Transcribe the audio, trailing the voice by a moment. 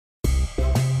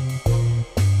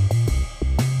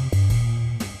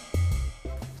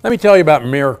Let me tell you about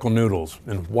Miracle Noodles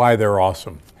and why they're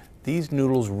awesome. These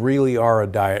noodles really are a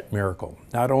diet miracle.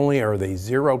 Not only are they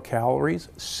 0 calories,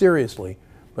 seriously,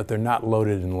 but they're not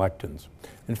loaded in lectins.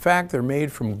 In fact, they're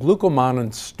made from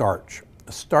glucomannan starch,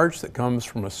 a starch that comes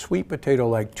from a sweet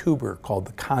potato-like tuber called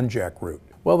the konjac root.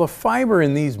 Well, the fiber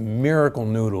in these Miracle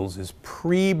Noodles is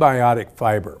prebiotic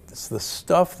fiber. It's the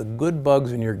stuff the good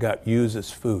bugs in your gut use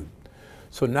as food.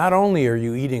 So not only are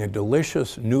you eating a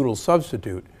delicious noodle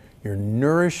substitute, you're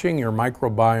nourishing your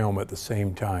microbiome at the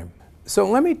same time. So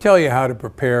let me tell you how to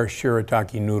prepare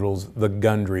shirataki noodles the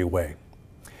Gundry way.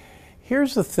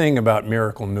 Here's the thing about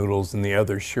Miracle Noodles and the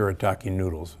other shirataki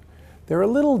noodles. They're a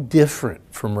little different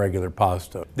from regular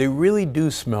pasta. They really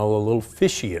do smell a little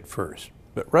fishy at first,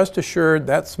 but rest assured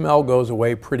that smell goes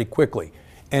away pretty quickly,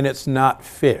 and it's not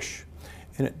fish,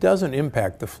 and it doesn't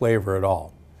impact the flavor at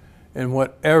all. And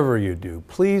whatever you do,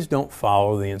 please don't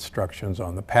follow the instructions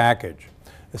on the package,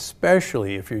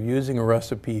 especially if you're using a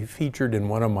recipe featured in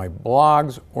one of my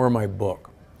blogs or my book.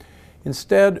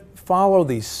 Instead, follow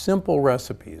these simple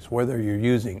recipes. Whether you're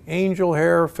using angel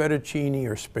hair, fettuccine,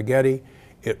 or spaghetti,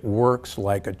 it works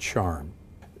like a charm.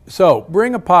 So,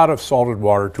 bring a pot of salted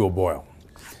water to a boil.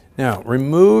 Now,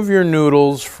 remove your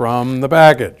noodles from the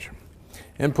package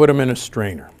and put them in a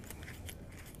strainer.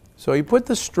 So you put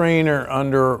the strainer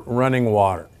under running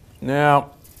water.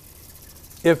 Now,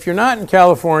 if you're not in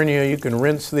California, you can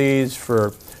rinse these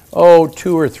for,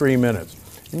 2 or 3 minutes.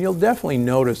 And you'll definitely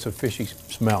notice a fishy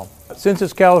smell. Since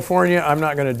it's California, I'm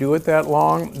not going to do it that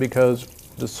long because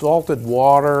the salted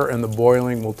water and the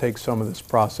boiling will take some of this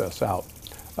process out.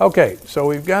 Okay, so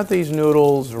we've got these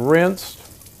noodles rinsed,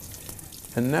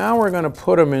 and now we're going to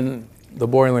put them in the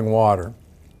boiling water.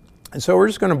 And so we're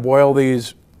just going to boil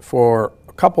these for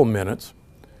a couple minutes,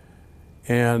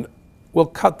 and we'll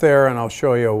cut there and I'll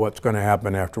show you what's going to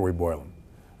happen after we boil them.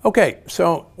 Okay,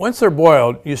 so once they're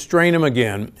boiled, you strain them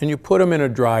again and you put them in a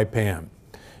dry pan.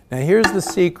 Now here's the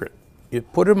secret. You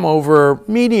put them over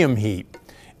medium heat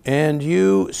and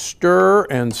you stir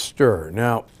and stir.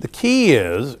 Now the key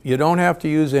is you don't have to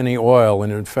use any oil,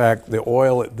 and in fact the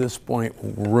oil at this point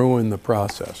will ruin the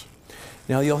process.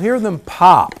 Now you'll hear them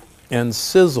pop and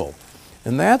sizzle,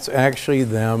 and that's actually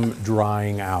them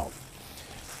drying out.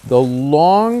 The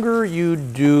longer you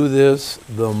do this,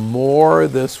 the more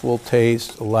this will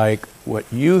taste like what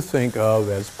you think of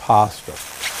as pasta.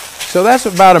 So that's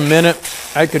about a minute.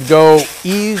 I could go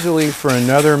easily for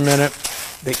another minute.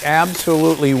 They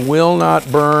absolutely will not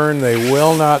burn. They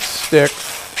will not stick.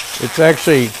 It's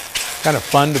actually kind of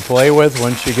fun to play with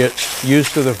once you get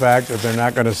used to the fact that they're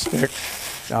not going to stick.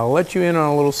 Now I'll let you in on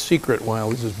a little secret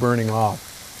while this is burning off.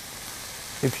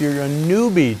 If you're a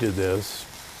newbie to this,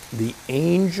 the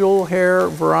angel hair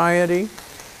variety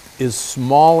is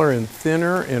smaller and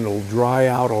thinner and it'll dry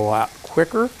out a lot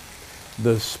quicker.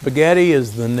 The spaghetti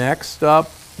is the next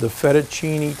up. The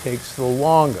fettuccine takes the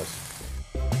longest.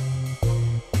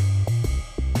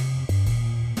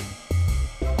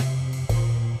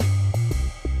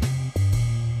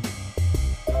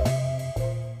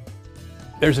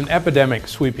 There's an epidemic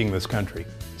sweeping this country.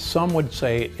 Some would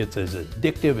say it's as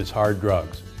addictive as hard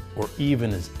drugs, or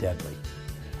even as deadly.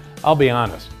 I'll be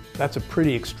honest, that's a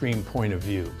pretty extreme point of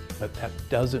view, but that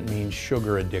doesn't mean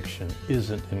sugar addiction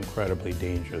isn't incredibly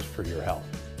dangerous for your health.